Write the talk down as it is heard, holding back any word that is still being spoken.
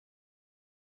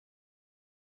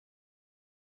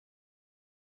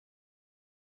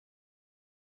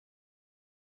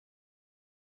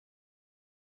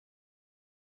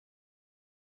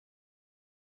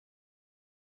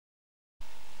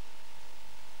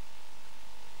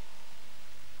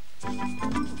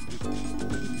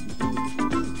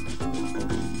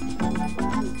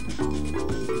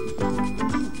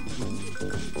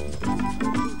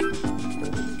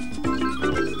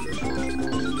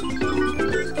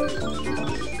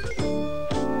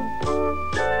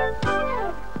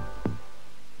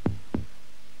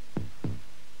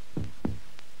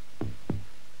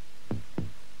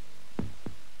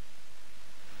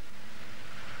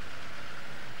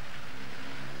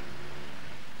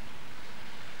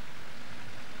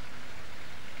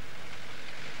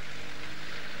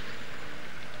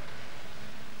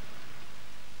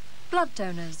Blood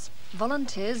donors,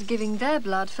 volunteers giving their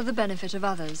blood for the benefit of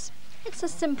others. It's a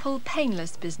simple,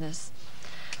 painless business.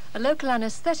 A local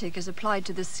anaesthetic is applied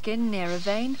to the skin near a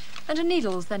vein, and a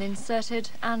needle is then inserted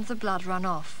and the blood run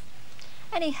off.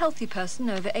 Any healthy person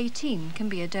over 18 can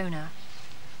be a donor.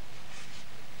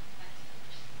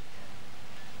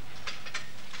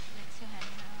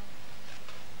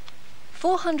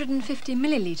 "450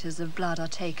 millilitres of blood are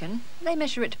taken. They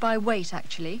measure it by weight,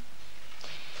 actually.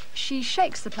 She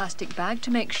shakes the plastic bag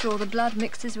to make sure the blood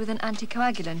mixes with an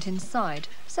anticoagulant inside,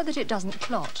 so that it doesn't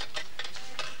clot.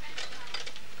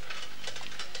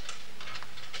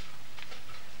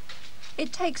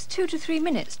 It takes 2 to 3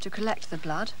 minutes to collect the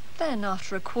blood. Then,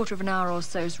 after a quarter of an hour or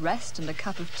so's rest and a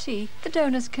cup of tea, the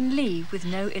donors can leave with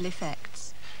no ill effects.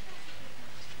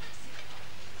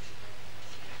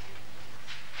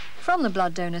 From the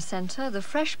blood donor centre, the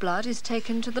fresh blood is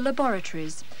taken to the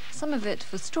laboratories, some of it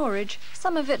for storage,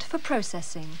 some of it for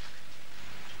processing.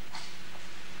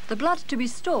 The blood to be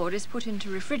stored is put into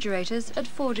refrigerators at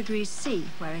 4 degrees C,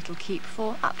 where it'll keep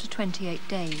for up to 28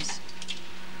 days.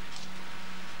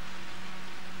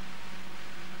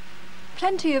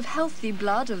 Plenty of healthy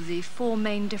blood of the 4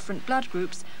 main different blood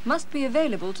groups must be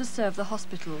available to serve the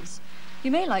hospitals.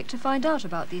 You may like to find out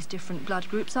about these different blood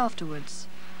groups afterwards.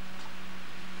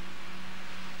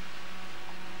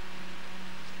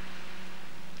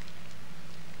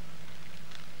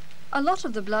 A lot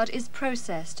of the blood is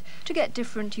processed to get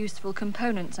different useful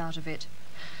components out of it.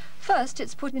 First,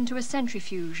 it's put into a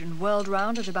centrifuge and whirled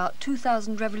round at about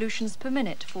 2,000 revolutions per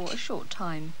minute for a short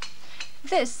time.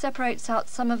 This separates out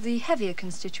some of the heavier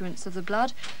constituents of the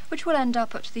blood, which will end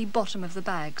up at the bottom of the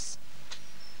bags.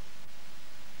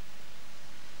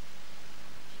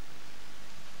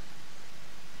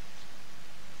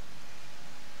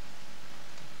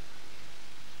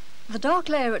 The dark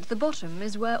layer at the bottom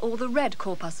is where all the red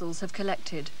corpuscles have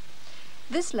collected.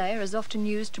 This layer is often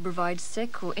used to provide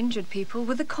sick or injured people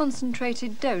with a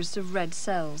concentrated dose of red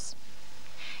cells.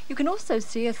 You can also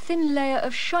see a thin layer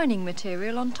of shining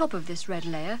material on top of this red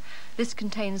layer. This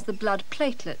contains the blood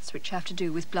platelets, which have to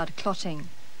do with blood clotting.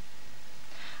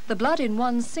 The blood in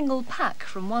one single pack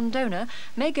from one donor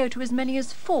may go to as many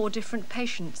as 4 different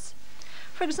patients.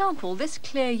 For example, this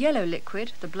clear yellow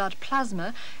liquid, the blood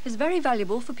plasma, is very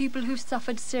valuable for people who've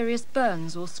suffered serious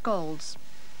burns or scalds.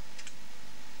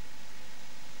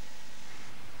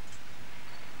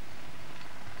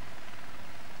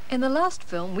 In the last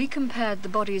film, we compared the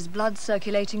body's blood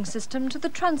circulating system to the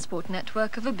transport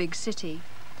network of a big city.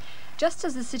 Just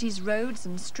as the city's roads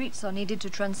and streets are needed to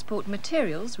transport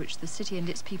materials, which the city and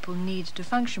its people need to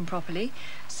function properly,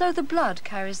 so the blood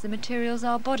carries the materials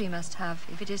our body must have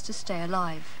if it is to stay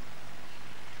alive.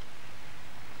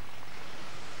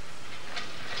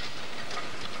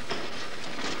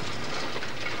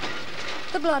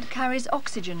 The blood carries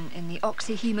oxygen in the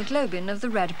oxyhemoglobin of the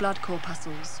red blood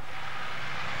corpuscles.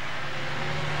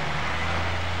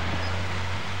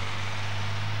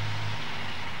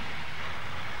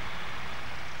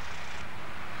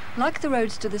 Like the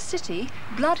roads to the city,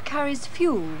 blood carries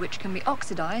fuel which can be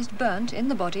oxidized, burnt in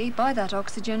the body by that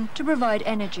oxygen to provide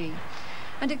energy.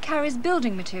 And it carries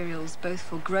building materials, both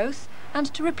for growth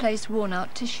and to replace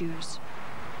worn-out tissues.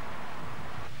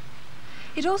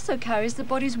 It also carries the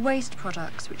body's waste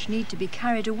products, which need to be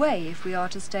carried away if we are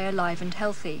to stay alive and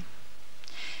healthy.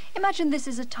 Imagine this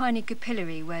is a tiny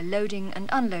capillary where loading and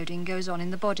unloading goes on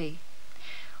in the body.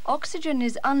 Oxygen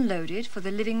is unloaded for the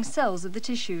living cells of the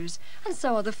tissues, and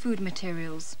so are the food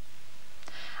materials.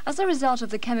 As a result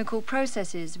of the chemical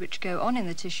processes which go on in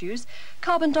the tissues,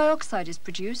 carbon dioxide is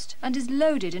produced and is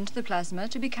loaded into the plasma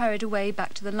to be carried away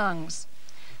back to the lungs.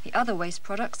 The other waste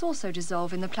products also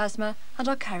dissolve in the plasma and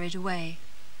are carried away.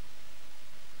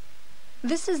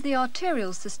 This is the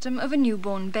arterial system of a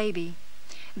newborn baby.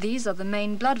 These are the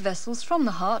main blood vessels from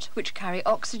the heart which carry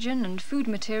oxygen and food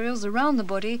materials around the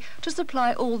body to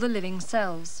supply all the living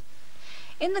cells.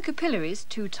 In the capillaries,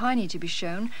 too tiny to be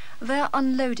shown, they are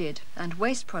unloaded and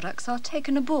waste products are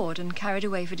taken aboard and carried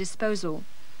away for disposal.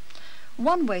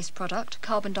 One waste product,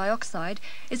 carbon dioxide,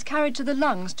 is carried to the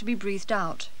lungs to be breathed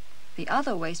out. The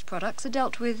other waste products are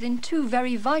dealt with in 2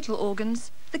 very vital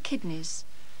organs, the kidneys.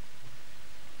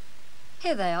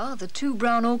 Here they are, the 2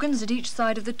 brown organs at each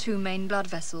side of the 2 main blood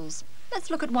vessels. Let's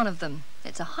look at one of them.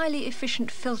 It's a highly efficient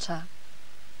filter.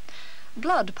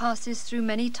 Blood passes through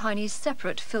many tiny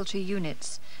separate filter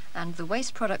units, and the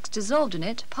waste products dissolved in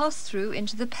it pass through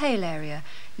into the pale area,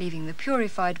 leaving the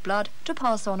purified blood to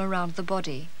pass on around the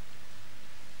body.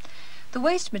 The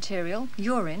waste material,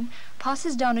 urine,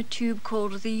 passes down a tube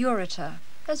called the ureter.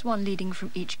 There's one leading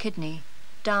from each kidney,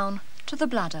 down to the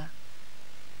bladder.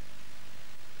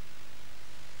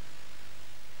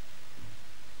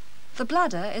 The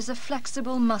bladder is a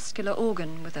flexible muscular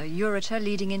organ with a ureter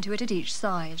leading into it at each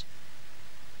side.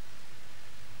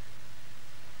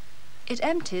 It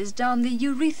empties down the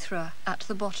urethra at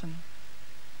the bottom.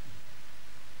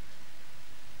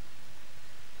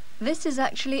 This is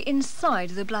actually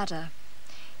inside the bladder.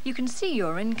 You can see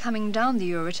urine coming down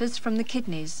the ureters from the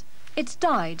kidneys. It's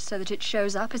dyed so that it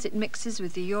shows up as it mixes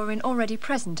with the urine already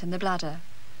present in the bladder.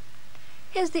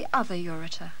 Here's the other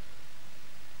ureter.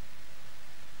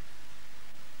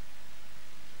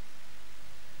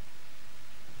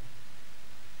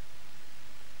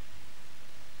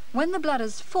 When the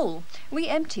bladder's full, we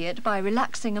empty it by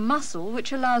relaxing a muscle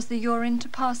which allows the urine to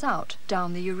pass out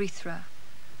down the urethra.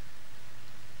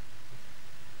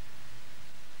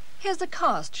 Here's a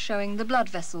cast showing the blood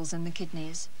vessels in the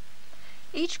kidneys.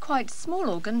 Each quite small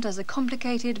organ does a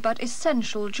complicated but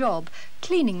essential job,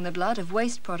 cleaning the blood of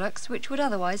waste products which would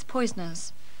otherwise poison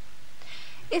us.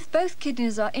 If both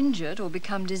kidneys are injured or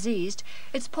become diseased,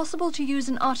 it's possible to use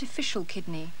an artificial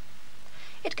kidney.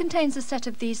 It contains a set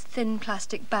of these thin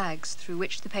plastic bags through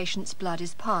which the patient's blood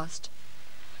is passed.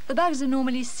 The bags are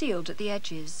normally sealed at the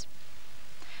edges.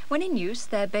 When in use,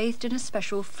 they're bathed in a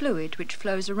special fluid which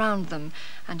flows around them,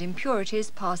 and impurities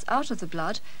pass out of the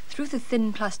blood through the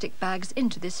thin plastic bags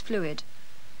into this fluid.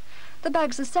 The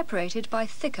bags are separated by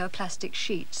thicker plastic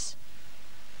sheets.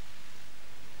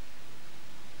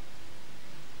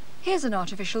 Here's an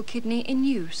artificial kidney in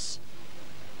use.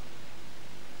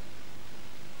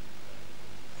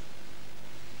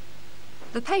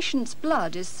 The patient's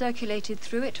blood is circulated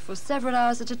through it for several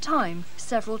hours at a time,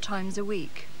 several times a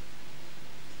week.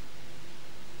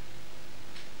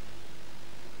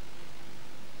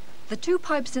 The two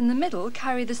pipes in the middle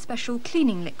carry the special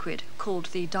cleaning liquid called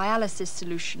the dialysis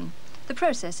solution. The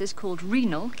process is called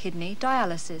renal kidney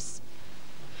dialysis.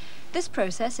 This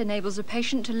process enables a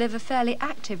patient to live a fairly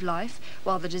active life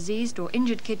while the diseased or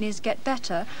injured kidneys get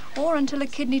better, or until a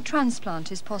kidney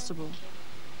transplant is possible.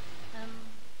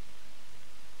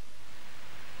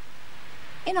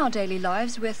 In our daily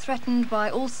lives, we're threatened by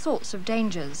all sorts of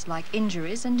dangers, like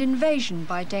injuries and invasion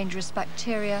by dangerous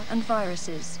bacteria and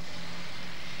viruses.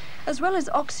 As well as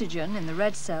oxygen in the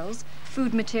red cells,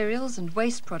 food materials and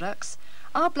waste products,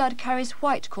 our blood carries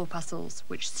white corpuscles,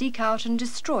 which seek out and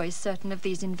destroy certain of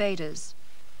these invaders.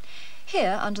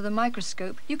 Here, under the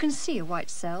microscope, you can see a white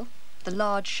cell, the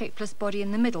large shapeless body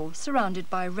in the middle, surrounded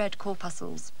by red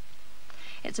corpuscles.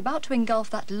 It's about to engulf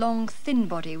that long, thin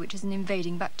body, which is an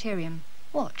invading bacterium.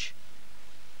 Watch.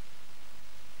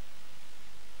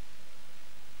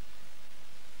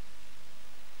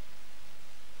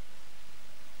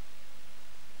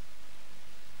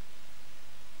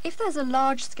 If there's a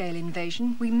large-scale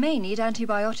invasion, we may need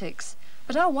antibiotics,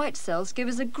 but our white cells give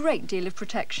us a great deal of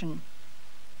protection.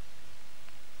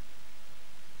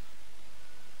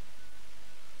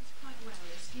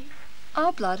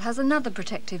 Our blood has another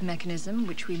protective mechanism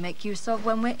which we make use of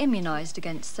when we're immunized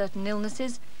against certain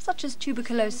illnesses, such as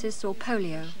tuberculosis or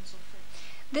polio.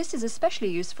 This is especially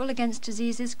useful against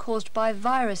diseases caused by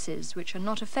viruses which are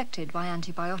not affected by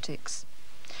antibiotics.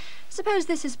 Suppose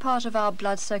this is part of our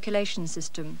blood circulation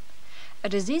system. A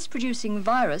disease-producing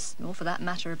virus, or for that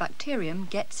matter a bacterium,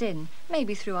 gets in,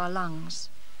 maybe through our lungs.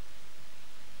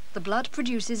 The blood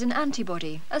produces an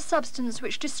antibody, a substance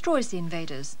which destroys the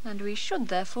invaders, and we should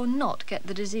therefore not get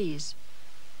the disease.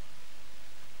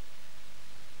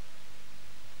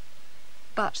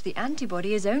 But the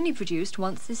antibody is only produced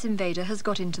once this invader has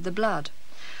got into the blood.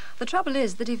 The trouble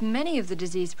is that if many of the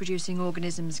disease-producing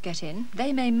organisms get in,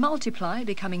 they may multiply,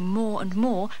 becoming more and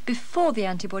more, before the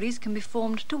antibodies can be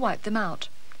formed to wipe them out.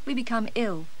 We become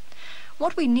ill.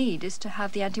 What we need is to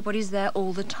have the antibodies there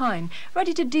all the time,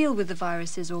 ready to deal with the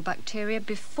viruses or bacteria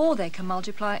before they can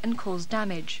multiply and cause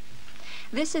damage.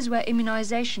 This is where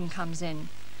immunization comes in.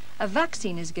 A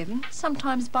vaccine is given,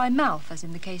 sometimes by mouth, as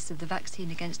in the case of the vaccine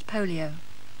against polio.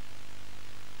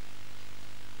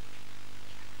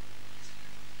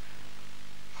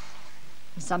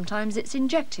 Sometimes it's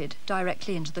injected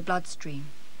directly into the bloodstream.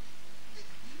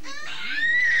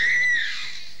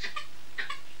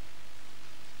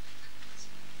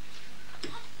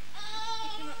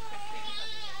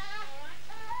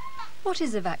 What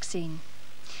is a vaccine?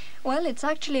 Well, it's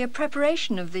actually a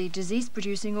preparation of the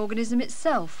disease-producing organism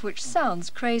itself, which sounds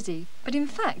crazy, but in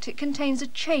fact it contains a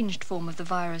changed form of the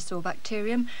virus or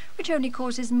bacterium, which only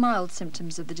causes mild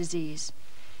symptoms of the disease.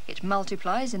 It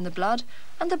multiplies in the blood,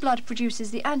 and the blood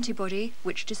produces the antibody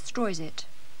which destroys it.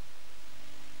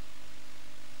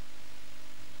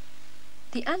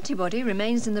 The antibody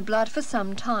remains in the blood for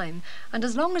some time, and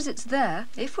as long as it's there,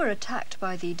 if we're attacked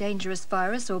by the dangerous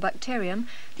virus or bacterium,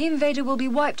 the invader will be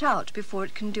wiped out before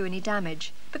it can do any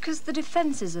damage, because the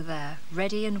defences are there,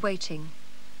 ready and waiting.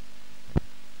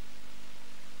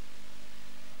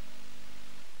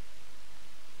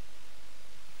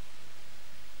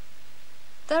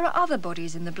 There are other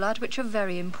bodies in the blood which are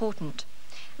very important.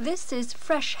 This is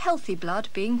fresh, healthy blood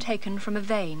being taken from a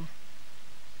vein.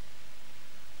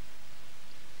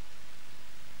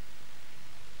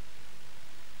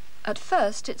 At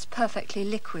first it's perfectly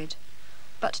liquid,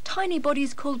 but tiny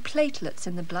bodies called platelets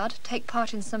in the blood take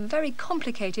part in some very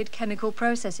complicated chemical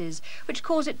processes which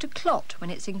cause it to clot when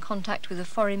it's in contact with a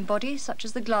foreign body, such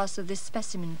as the glass of this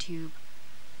specimen tube.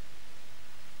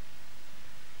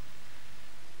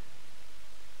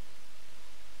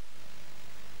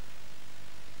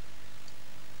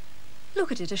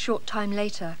 Look at it a short time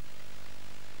later.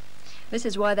 This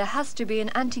is why there has to be an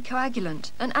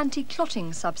anticoagulant, an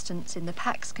anti-clotting substance in the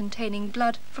packs containing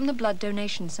blood from the blood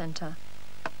donation centre.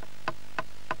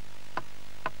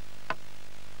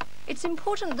 It's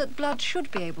important that blood should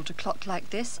be able to clot like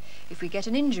this if we get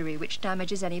an injury which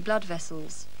damages any blood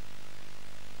vessels.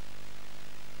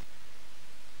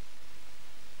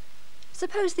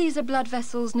 Suppose these are blood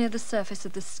vessels near the surface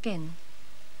of the skin.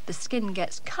 The skin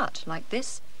gets cut like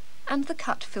this, and the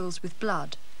cut fills with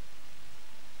blood.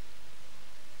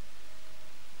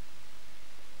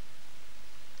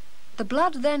 The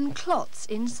blood then clots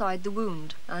inside the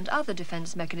wound, and other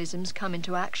defence mechanisms come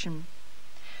into action.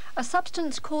 A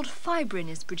substance called fibrin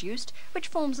is produced, which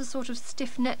forms a sort of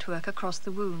stiff network across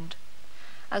the wound.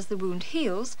 As the wound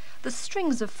heals, the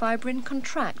strings of fibrin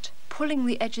contract, pulling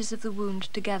the edges of the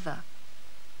wound together.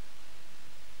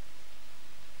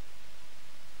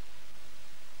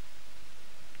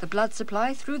 The blood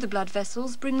supply through the blood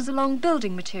vessels brings along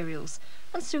building materials,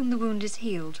 and soon the wound is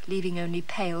healed, leaving only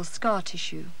pale scar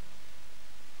tissue.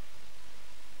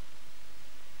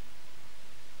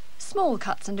 Small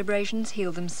cuts and abrasions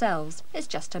heal themselves. It's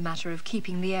just a matter of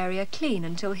keeping the area clean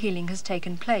until healing has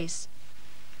taken place.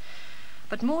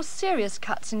 But more serious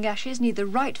cuts and gashes need the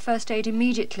right first aid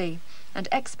immediately, and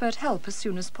expert help as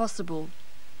soon as possible.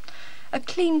 A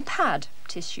clean pad,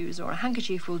 tissues or a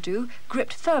handkerchief will do,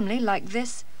 gripped firmly like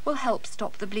this, will help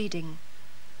stop the bleeding.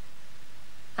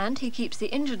 And he keeps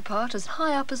the injured part as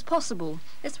high up as possible.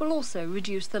 This will also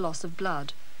reduce the loss of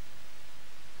blood.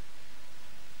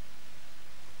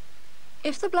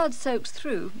 If the blood soaks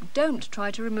through, don't try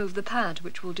to remove the pad,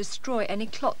 which will destroy any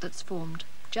clot that's formed.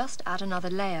 Just add another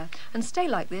layer, and stay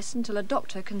like this until a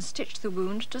doctor can stitch the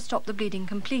wound to stop the bleeding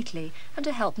completely and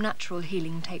to help natural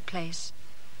healing take place.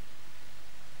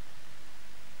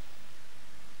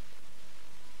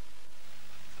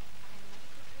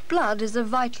 Blood is a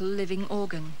vital living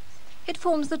organ. It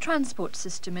forms the transport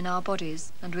system in our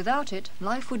bodies, and without it,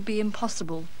 life would be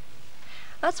impossible.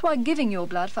 That's why giving your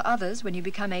blood for others when you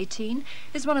become 18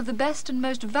 is one of the best and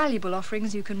most valuable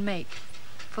offerings you can make.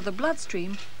 For the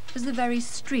bloodstream is the very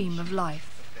stream of life.